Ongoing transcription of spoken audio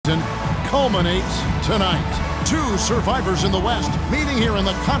season culminates tonight. Two survivors in the West meeting here in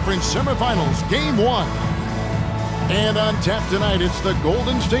the conference semifinals, Game 1. And on tap tonight, it's the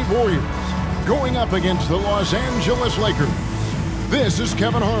Golden State Warriors going up against the Los Angeles Lakers. This is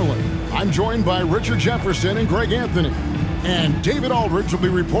Kevin Harlan. I'm joined by Richard Jefferson and Greg Anthony. And David Aldridge will be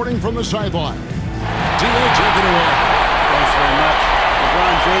reporting from the sideline. D.A., take it away. Thanks very much.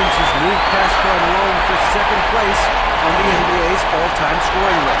 LeBron James has moved past Carmelo for second place on the NBA's all-time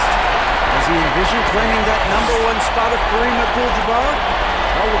scoring list. Does he envision claiming that #1 spot of Kareem Abdul-Jabbar?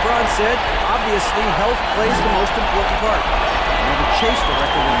 Well, LeBron said, obviously, health plays the most important part. I never chased a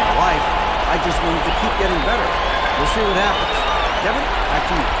record in my life. I just wanted to keep getting better. We'll see what happens. Kevin, back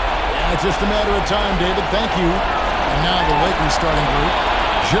to you. Yeah, it's just a matter of time, David. Thank you. And now the Lakers starting group.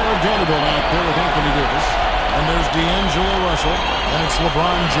 Jared Vanderbilt out there with Anthony Davis. And there's D'Angelo Russell. And it's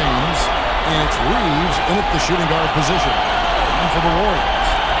LeBron James. And it's Reaves in at the shooting guard position. And for the Warriors.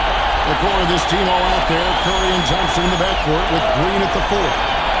 The core of this team all out there. Curry and Thompson in the backcourt with Green at the 4.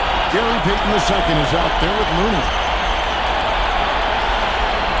 Gary Payton II is out there with Looney.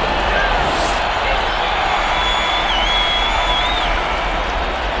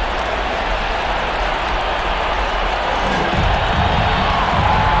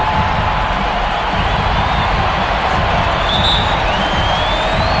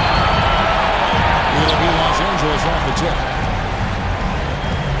 It'll be Los Angeles off the tip.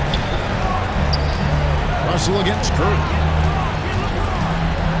 Russell against Curry.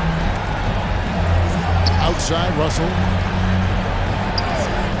 Outside, Russell.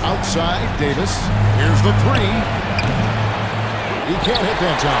 Outside, Davis. Here's the 3. He can't hit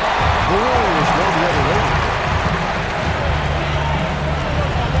that time. The Warriors go the other way.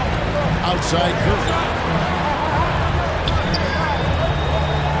 Outside, Curry.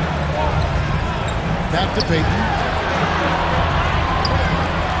 Back to Payton.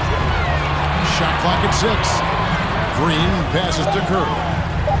 Shot clock at 6. Green passes to Curry.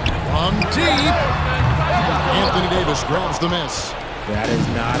 From deep. Anthony Davis grabs the miss. That is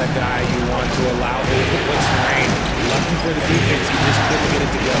not a guy you want to allow to hit what's rain. Lucky for the defense, he just couldn't get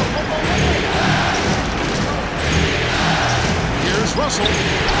it to go. Here's Russell.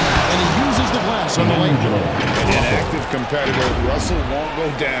 And he uses the glass on the lane. An active competitor, Russell won't go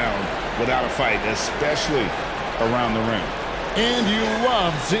down without a fight, especially around the rim. And you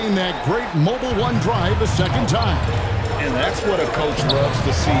love seeing that great mobile one drive a second time. And that's what a coach loves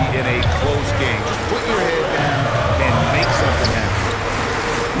to see in a close game. Just put your head down and make something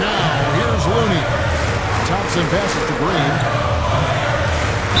happen. Now, here's Looney. Thompson passes to Green.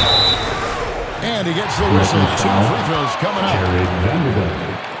 And he gets the whistle. 2 free throws coming up.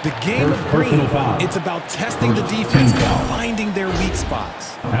 The game of green, it's about testing the defense and finding their weak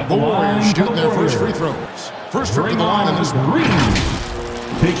spots. The Warriors shooting their first free throws. First trip to the line in this one.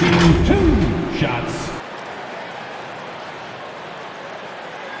 Taking 2 shots.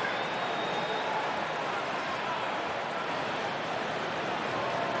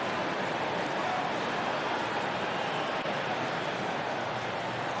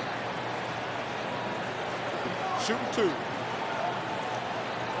 Shooting 2.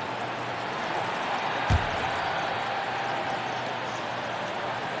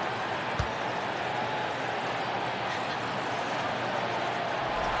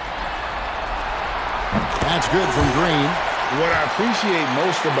 That's good from Green. What I appreciate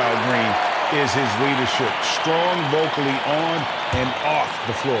most about Green is his leadership. Strong vocally on and off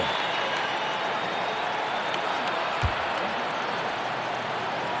the floor.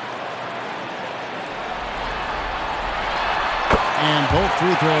 And both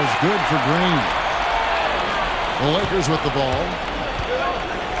free throws good for Green. The Lakers with the ball.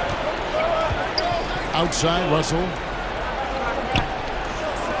 Outside, Russell.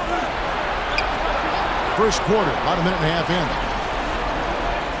 First quarter, about a minute and a half in.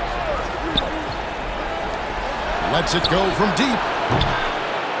 Lets it go from deep.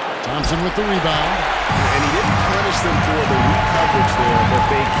 Thompson with the rebound. And he didn't punish them for the weak coverage there, but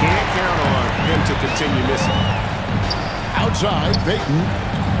they can't count on him to continue missing. Outside, Payton.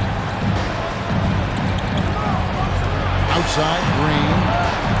 Outside, Green.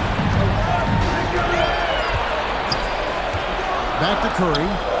 Back to Curry.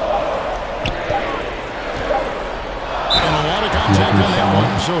 And a lot of contact on that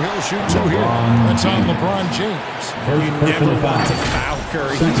one, so he'll shoot 2 here. That's on LeBron James. You never want to foul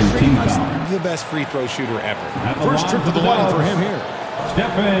Curry. He's pretty much the best free throw shooter ever. First trip to the line for him here.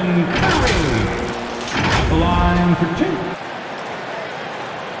 Stephen Curry. At the line for 2.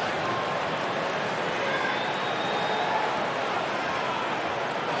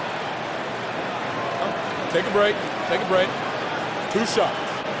 Take a break. Take a break. 2 shots.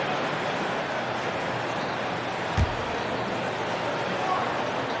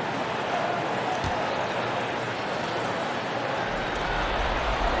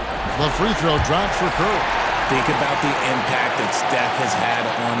 The free throw drops for Curry. Think about the impact that Steph has had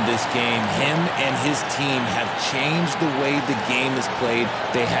on this game. Him and his team have changed the way the game is played.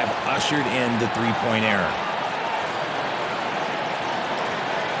 They have ushered in the three-point era.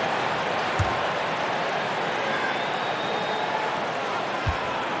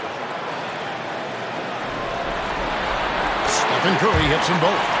 Stephen Curry hits them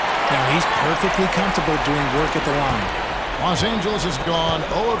both. Now he's perfectly comfortable doing work at the line. Los Angeles has gone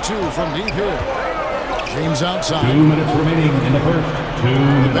 0 of 2 from deep here. James outside. 2 minutes remaining in the first.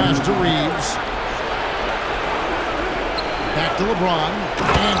 The pass to Reaves. Back to LeBron.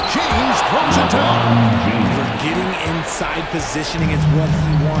 And James throws it down. Getting inside positioning is what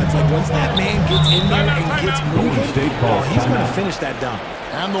he wants. Like once that man gets in there and gets moving, he's going to finish that dunk.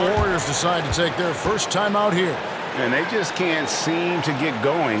 And the Warriors decide to take their first time out here. And they just can't seem to get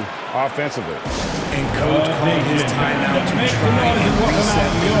going offensively. And Coach called his timeout to try and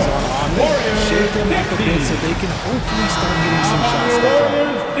reset things on offense. Shake them up a bit so they can hopefully start getting some shots to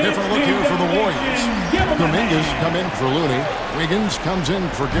fall. Different look here for the Warriors. Dominguez come in for Looney. Wiggins comes in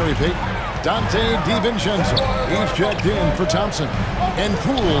for Gary Payton. Dante DiVincenzo, he's checked in for Thompson. And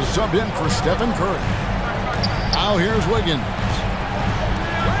Poole subbed in for Stephen Curry. Now here's Wiggins.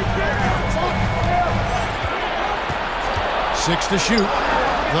 Six to shoot.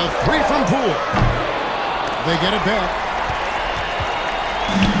 The three from Poole. They get it back.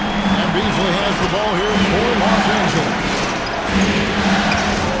 And Beasley has the ball here for Los Angeles.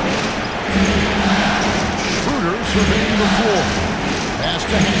 Schroeder surveying the floor. Pass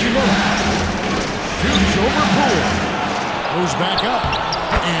to Hachimura. Shoots over Poole. Goes back up.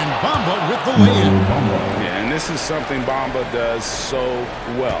 And Bamba with the lay-in. Yeah, and this is something Bamba does so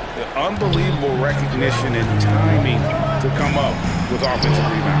well. The unbelievable recognition and timing to come up with offensive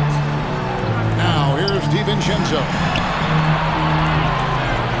rebounds. Now here's DiVincenzo.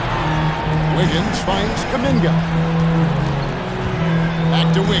 Wiggins finds Kuminga.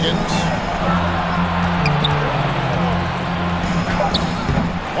 Back to Wiggins.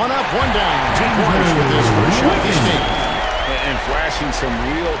 One up, one down. 2 points with this first shot of the game. And flashing some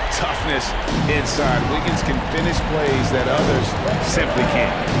real toughness inside. Wiggins can finish plays that others simply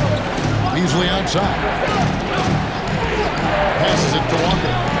can't. Beasley outside. Passes it to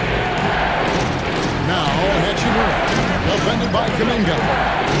Walker. Now Hachimura. Defended by Kuminga.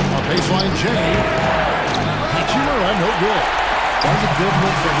 A baseline J. Hachimura, no good. That was a good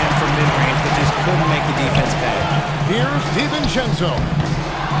look for him from mid-range, but just couldn't make the defense pay. Here's DiVincenzo.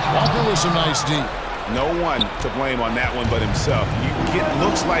 Walker with some nice D. No one to blame on that one but himself. You get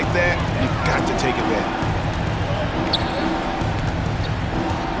looks like that, you've got to take advantage.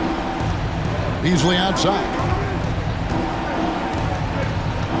 Beasley outside.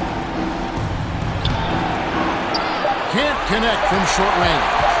 Can't connect from short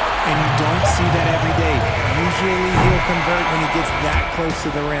range. And you don't see that every day. Usually he'll convert when he gets that close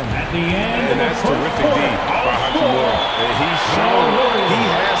to the rim. At the end And that's terrific D by Hachimura. He's shown he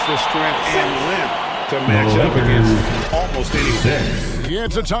has the strength and length to match up against almost anyone.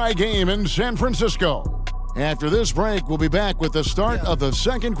 It's a tie game in San Francisco. After this break, we'll be back with the start of the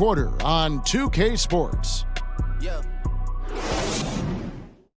second quarter on 2K Sports.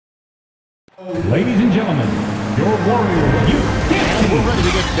 Ladies and gentlemen, your Warriors, And we're ready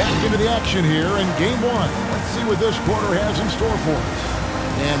to get back into the action here in Game 1. Let's see what this quarter has in store for us.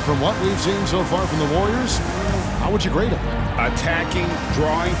 And from what we've seen so far from the Warriors, how would you grade them? Attacking,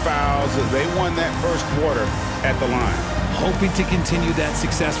 drawing fouls. They won that first quarter at the line. Hoping to continue that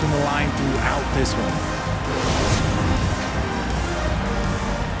success from the line throughout this one.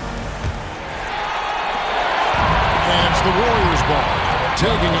 And it's the Warriors ball.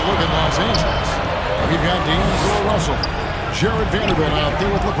 Taking a look at Los Angeles. We've got D'Angelo Russell. Jared Vanderbilt out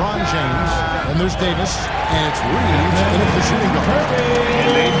there with LeBron James. And there's Davis. And it's Reaves into the shooting guard. And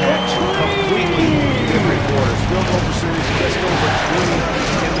they've had two completely different quarters. Field goal percentage just over 20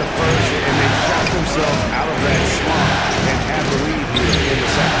 in the first. And they shot themselves out of that slump and have the lead here in the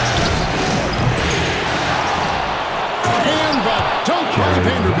second. And the dunk by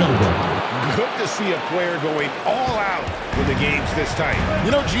Vanderbilt. Good to see a player going all out when the game's this tight.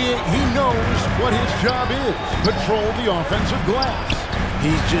 You know, G.A., he knows what his job is. Control the offensive glass.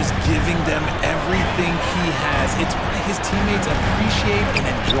 He's just giving them everything he has. It's why his teammates appreciate and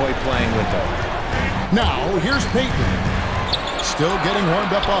enjoy playing with him. Now, here's Payton. Still getting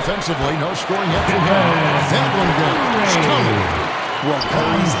warmed up offensively. No scoring yet from him. That one goes. Coming. Well,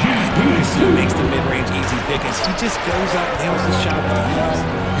 Curry's he makes the mid-range easy pick as he just goes up, nails the shot with ease.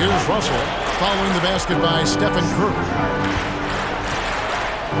 Here's Russell following the basket by Stephen Curry.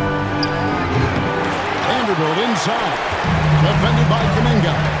 Vanderbilt inside. Defended by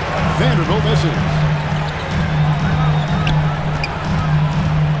Kuminga. Vanderbilt misses.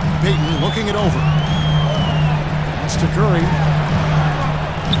 Payton looking it over. Pass to Curry.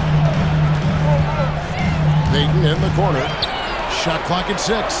 Payton in the corner. Shot clock at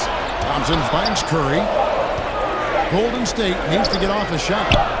 6. Thompson finds Curry. Golden State needs to get off a shot.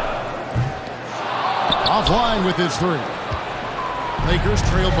 Offline with his 3. Lakers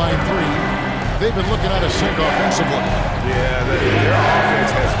trailed by 3. They've been looking at a sink offensively. Yeah, their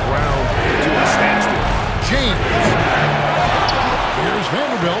offense has ground to a standstill. James. Here's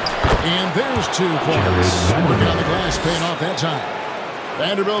Vanderbilt, and there's 2 points. Working on the glass, paying off that time.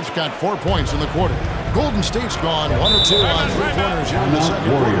 Vanderbilt's got 4 points in the quarter. Golden State's gone 1 or 2 on 3 corners here in the second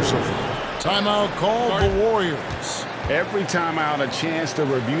quarter so far. Timeout called the Warriors. Every timeout, a chance to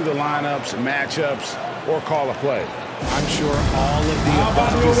review the lineups, matchups, or call a play. I'm sure all of the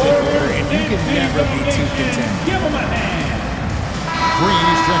above is in order, and you can never be too content. Give him a hand. Green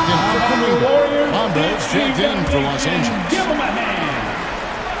is checked in for Kaminga. Londo's checked in for Los Angeles. Give him a hand.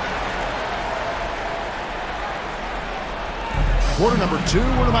 Quarter number 2,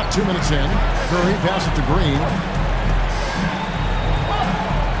 we're about 2 minutes in. Curry passes it to Green.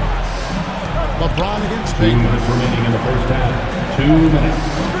 LeBron against 2 Payton. minutes remaining in the first half. 2 minutes.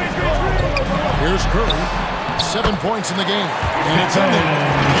 Here's Curry. 7 points in the game. And it's in there.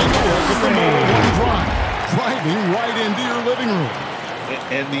 And a look at the mobile drive. Driving right into your living room.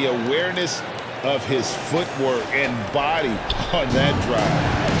 And the awareness of his footwork and body on that drive.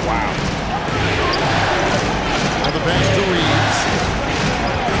 Wow. Now the pass to Reaves.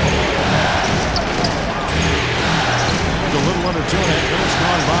 A little under 2.5 minutes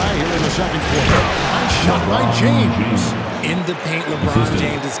gone by here in the second quarter. Nice shot by James. In the paint, LeBron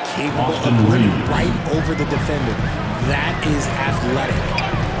James is capable of running right over the defender. That is athletic.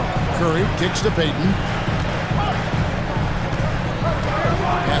 Curry kicks to Payton.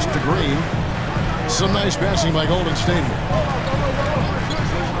 Pass to Green. Some nice passing by Golden State here.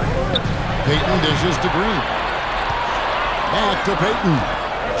 Payton dishes to Green. Back to Payton.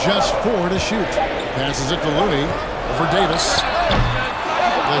 Just 4 to shoot. Passes it to Looney. For Davis.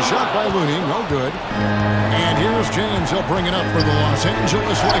 The shot by Looney, no good. And here's James. He'll bring it up for the Los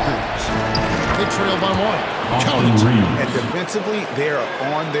Angeles Lakers. They trail by 1. Count it. And defensively, they are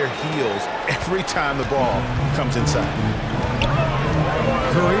on their heels every time the ball comes inside.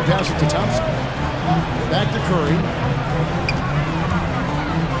 Curry passes to Thompson. Back to Curry.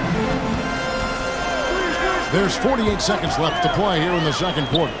 There's 48 seconds left to play here in the second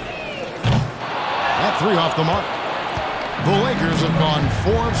quarter. That 3 off the mark. The Lakers have gone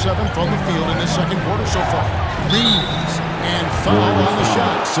 4 of 7 from the field in this second quarter so far. Reaves and foul on the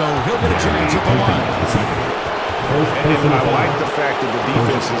shot, so he'll get a chance at the line. And I like the fact that the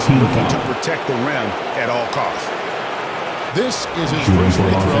defense is looking to protect the rim at all costs. This is his first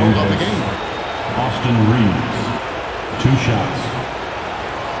free throw of the game. Austin Reaves. 2 shots.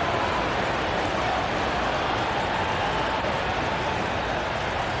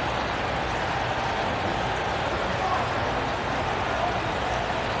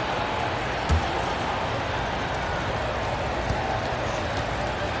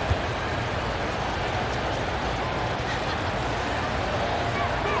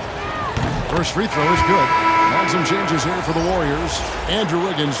 First free throw is good. And some changes here for the Warriors. Andrew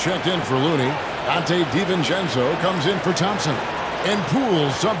Wiggins checked in for Looney. Dante DiVincenzo comes in for Thompson. And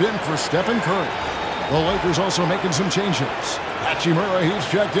Poole subbed in for Stephen Curry. The Lakers also making some changes. Hachimura, he's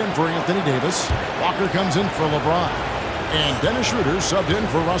checked in for Anthony Davis. Walker comes in for LeBron. And Dennis Schroeder subbed in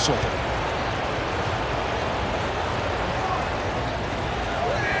for Russell.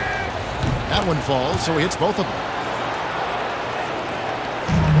 That one falls, so he hits both of them.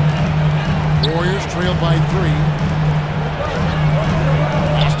 Warriors trail by 3.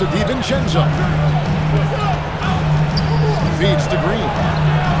 Pass to DiVincenzo. Feeds to Green.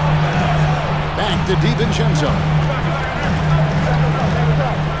 Back to DiVincenzo.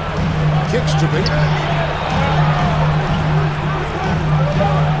 Kicks to Payton.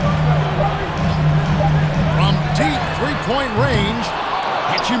 From deep 3-point range,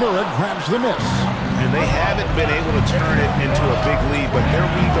 Hachimura grabs the miss. And they haven't been able to turn it into a big lead, but their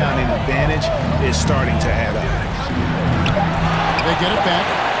rebounding advantage is starting to add up. They get it back.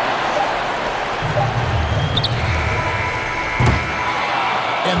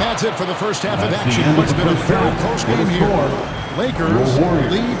 And that's it for the first half of action. What's been a very close game here. Lakers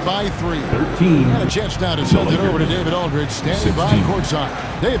lead by 3. 13. Got a chance now to send it over to David Aldridge, standing by courtside.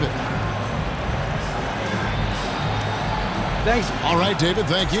 David. Thanks. All right, David,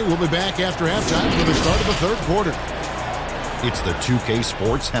 thank you. We'll be back after halftime for the start of the third quarter. It's the 2K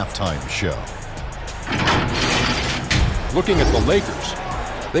Sports Halftime Show. Looking at the Lakers,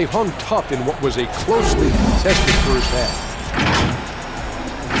 They've hung tough in what was a closely contested first half.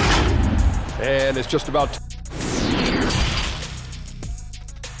 And it's just about...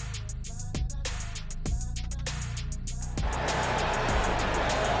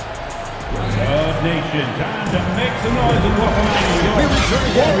 Nation, time to make some noise and welcome out New York. We return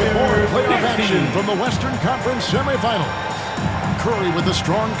again with more playoff 16. action from the Western Conference semifinals. Curry with a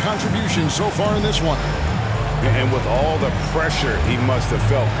strong contribution so far in this one. And with all the pressure he must have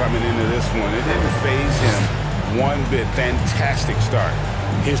felt coming into this one, it didn't faze him one bit. Fantastic start.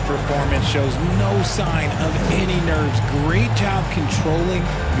 His performance shows no sign of any nerves. Great job controlling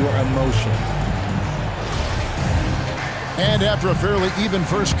your emotions. And after a fairly even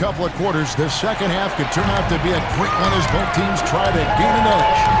first couple of quarters, the second half could turn out to be a great one as both teams try to gain an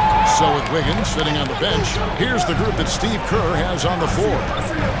edge. So with Wiggins sitting on the bench, here's the group that Steve Kerr has on the floor.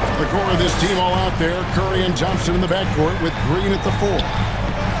 The core of this team all out there, Curry and Thompson in the backcourt with Green at the 4.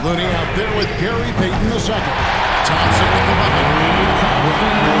 Looney out there with Gary Payton the second. Thompson with the bucket.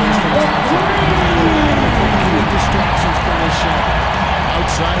 Any distractions from his shot.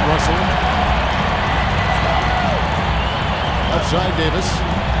 Outside Russell. Outside Davis.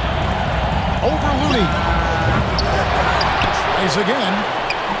 Over Looney. Tries again.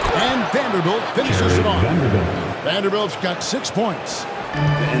 And Vanderbilt finishes it off. Vanderbilt's got 6 points.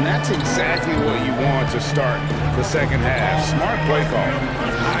 And that's exactly what you want to start the second half. Smart play call.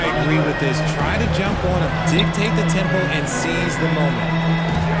 I agree with this. Try to jump on him, dictate the tempo, and seize the moment.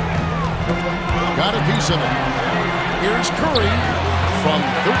 Got a piece of it. Here's Curry. From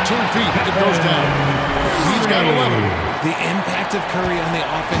 13 feet, it goes down. He's got 11. The impact of Curry on the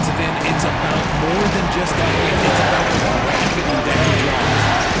offensive end, it's about more than just that win. It's about the gravity that he draws.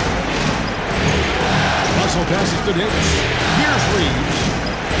 Russell passes to Davis. Here's Reaves.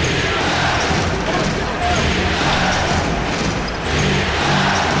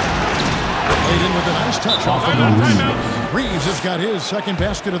 Played in with a nice touch off the glass. Reaves has got his second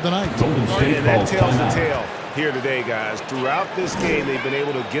basket of the night. And that tells the tale here today, guys. Throughout this game, they've been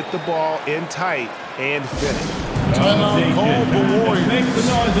able to get the ball in tight and finish. Timeout called the Warriors. Make some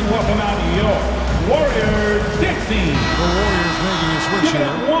noise and welcome out your Warriors 16. The Warriors making a switch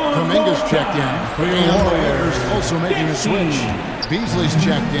here. Kuminga's checked in. And the Warriors also making a switch. Beasley's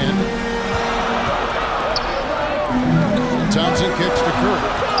checked in. And Thompson kicks to Curry.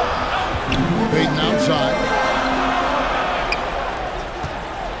 Payton outside.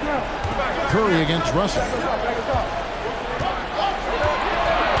 Curry against Russell.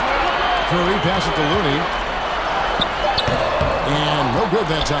 Curry passes to Looney. And no good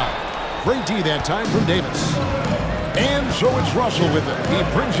that time. Great D that time from Davis. And so it's Russell with it. He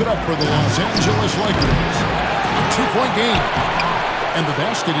brings it up for the Los Angeles Lakers. A 2-point game. And the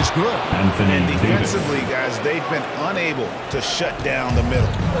basket is good. And defensively, guys, they've been unable to shut down the middle.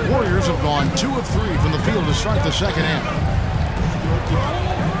 Warriors have gone 2 of 3 from the field to start the second half.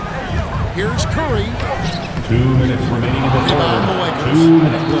 Here's Curry. 2 minutes remaining in the Rebound the third. Lakers. 2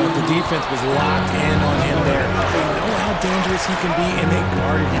 minutes. Look, the defense was locked in on him there. They know how dangerous he can be, and they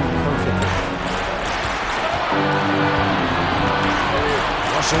guarded him perfectly.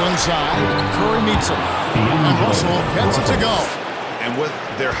 Russell inside. Curry meets him. And Russell gets it to go. And with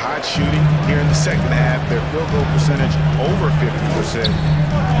their hot shooting here in the second half, their field goal percentage over 50%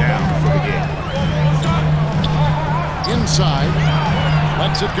 now for the game. Inside.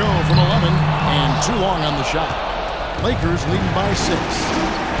 Lets it go from 11. And too long on the shot. Lakers leading by 6.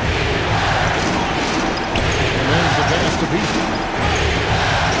 And there's the pass to Beasley.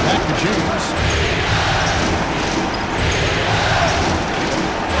 Back to James.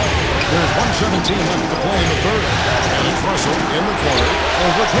 There's 1:17 left to play in the third. And it's Russell in the corner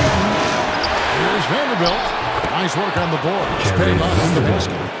over Payton. Here's Vanderbilt. Nice work on the boards. Payton on the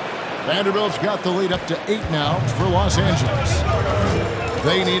basket. Vanderbilt's got the lead up to 8 now for Los Angeles.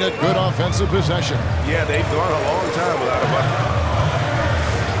 They need a good offensive possession. Yeah, they've gone a long time without a bucket.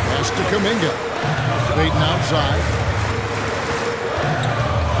 Pass to Kuminga. Payton outside.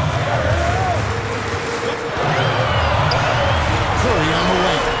 Curry on the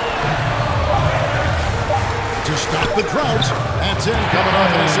way. To stop the drought. That's in, coming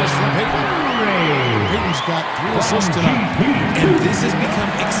off an assist from Payton. Payton's got 3 assists tonight. And this has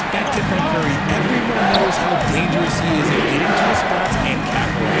become expected from Curry. Everyone knows how dangerous he is at getting to his spots and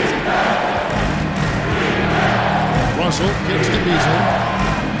capitalizing. Russell kicks to Beasley.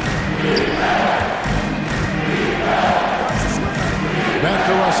 Back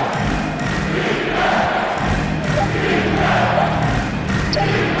to Russell.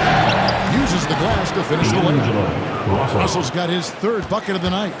 Uses the glass to finish the layup. Russell's got his third bucket of the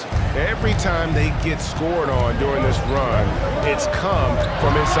night. Every time they get scored on during this run, it's come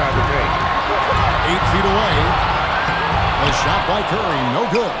from inside the paint. 8 feet away. A shot by Curry, no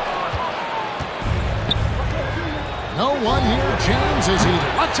good. No one near James as he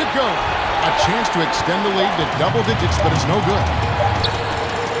lets it go. A chance to extend the lead to double digits, but it's no good.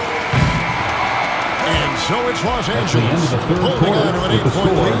 And so it's Los Angeles holding on to an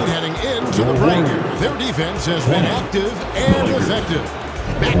 8-point lead heading into the break. Their defense has been active and effective.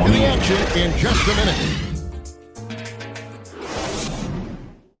 Back to the action in just a minute.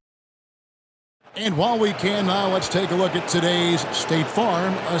 And while we can now, let's take a look at today's State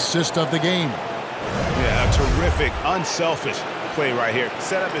Farm assist of the game. Yeah, a terrific, unselfish play right here.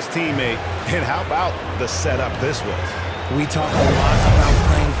 Set up his teammate, and how about the setup this was? We talk a lot about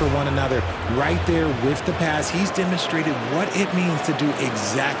playing for one another. Right there with the pass, he's demonstrated what it means to do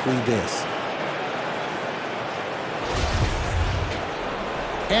exactly this.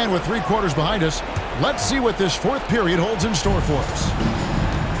 And with 3 quarters behind us, let's see what this fourth period holds in store for us.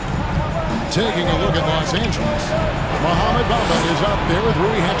 Taking a look at Los Angeles, Mohamed Bamba is up there with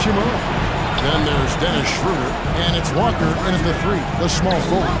Rui Hachimura. Then there's Dennis Schroeder, and it's Walker in at the 3, the small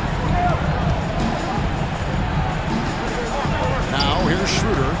forward. Now here's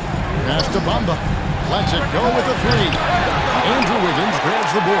Schroeder, pass to Bamba, lets it go with the 3. Andrew Wiggins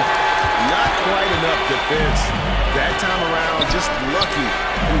grabs the board. Not quite enough defense. That time around, just lucky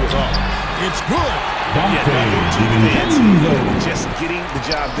he was off. It's good. Nothing too fancy. Just getting the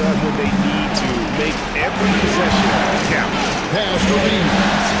job done when they need to make every possession count. Pass to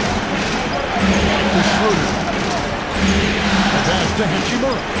reaves. To Schroeder. A pass to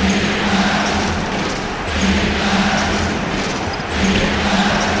Hachimura.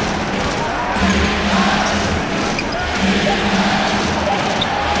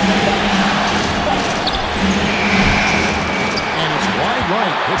 And it's wide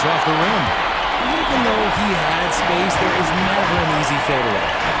right. It's off the rim. Even though he had space, there is never an easy fadeaway.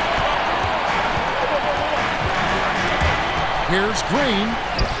 Here's Green.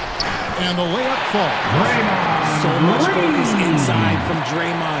 And the layup falls. So much focus inside from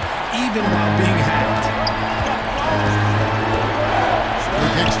Draymond, even while being hacked. He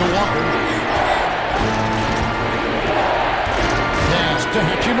kicks to Walker. Pass to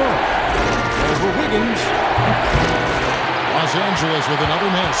Hachimura. Over Wiggins. Los Angeles with another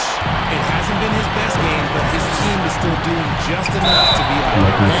miss. It hasn't been his best game, but his team is still doing just enough to be up.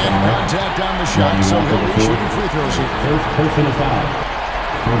 And contact on the shot, so he'll be shooting free throws here. First personal foul.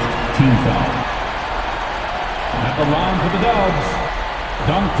 First team foul. At the line for the Dubs,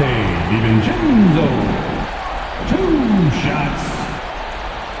 Dante DiVincenzo. 2 shots.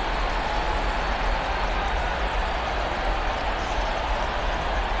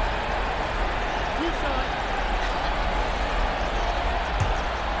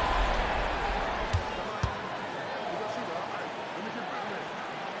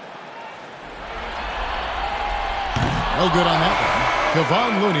 No good on that one.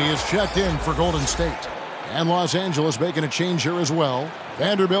 Kevon Looney is checked in for Golden State. And Los Angeles making a change here as well.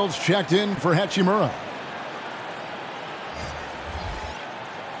 Vanderbilt's checked in for Hachimura.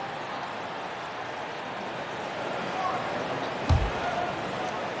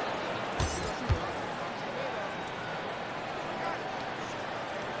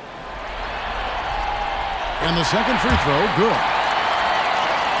 And the second free throw, good.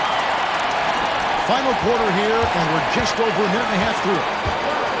 Final quarter here, and we're just over a minute and a half through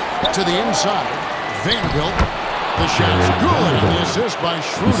it. To the inside, Vanderbilt. The shot's good, and the assist by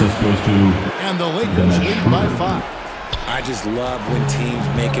Schroeder. And the Lakers lead by 5. I just love when teams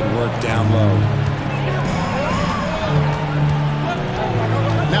make it work down low.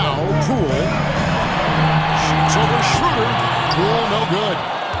 Now, Poole. Shoots over Schroeder. Poole, no good.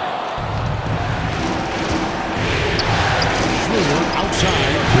 Schroeder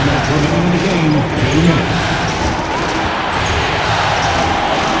outside. 2 minutes remaining in the game. 2 minutes.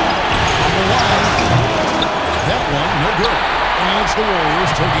 On the line. That one, no good. And it's the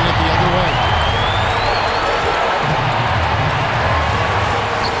Warriors taking it the other way.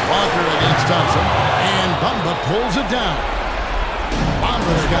 Walker against Thompson. And Bamba pulls it down.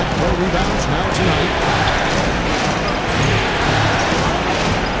 Bamba's got 4 rebounds now tonight.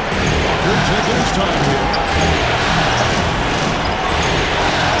 Walker taking his time here.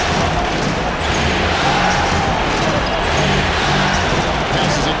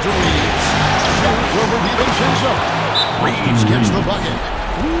 Passes it to Reaves. Shoots over DiVincenzo. Reaves gets the bucket.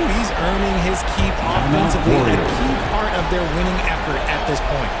 Ooh, he's earning his keep offensively, a key part of their winning effort at this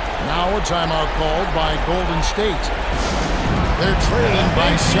point. Now a timeout called by Golden State. They're trailing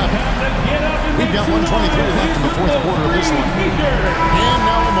by 7. We've got 1:23 left in the fourth quarter of this one. And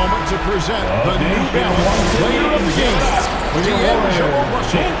now a moment to present the New Balance player of the game, D'Angelo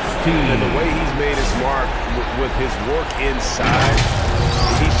Russell. And the way he's made his mark with his work inside,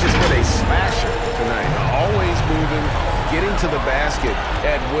 he's just been a slasher tonight. Always moving, getting to the basket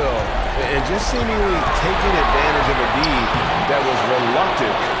at will, and just seemingly taking advantage of a D that was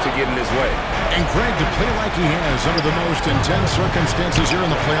reluctant to get in his way. And Greg, to play like he has under the most intense circumstances here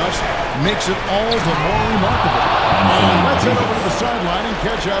in the playoffs makes it all the more remarkable. And let's head over to the sideline and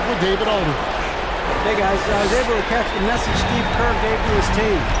catch up with David Alder. Hey guys, I was able to catch the message Steve Kerr gave to his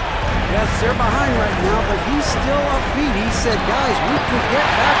team. Yes, they're behind right now, but he's still upbeat. He said, guys, we can get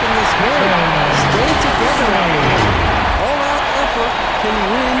back in this game. Stay together out there. All-out effort can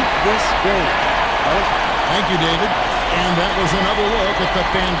win this game. Thank you, David. And that was another look at the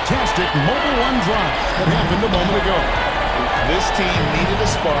fantastic Mobile One drive that happened a moment ago. This team needed a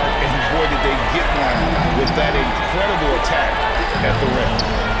spark, and boy, did they get one with that incredible attack at the rim.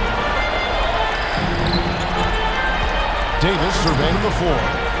 Davis surveying the floor.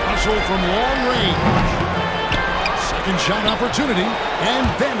 Russell from long range. Second shot opportunity, and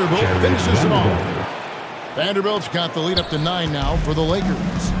Vanderbilt finishes it off. Vanderbilt's got the lead up to 9 now for the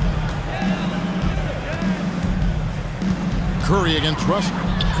Lakers. Curry against Russell.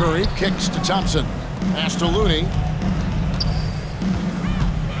 Curry kicks to Thompson. Pass to Looney.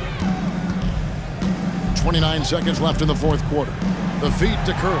 29 seconds left in the fourth quarter. The feed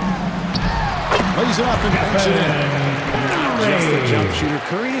to Curry. Lays it up and banks it in. Just a jump shooter.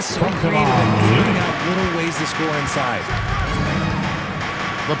 Curry is so creative in figuring out little ways to score inside.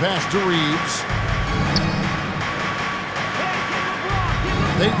 The pass to Reaves.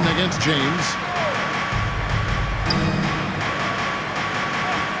 Payton against James.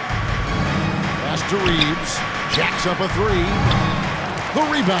 Pass to Reaves. Jacks up a 3. The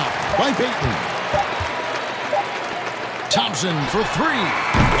rebound by Payton. Thompson for 3.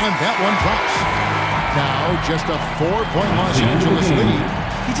 And that one drops. Now just a 4-point Los Angeles lead.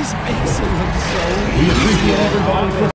 He just makes it look so We appreciate everybody for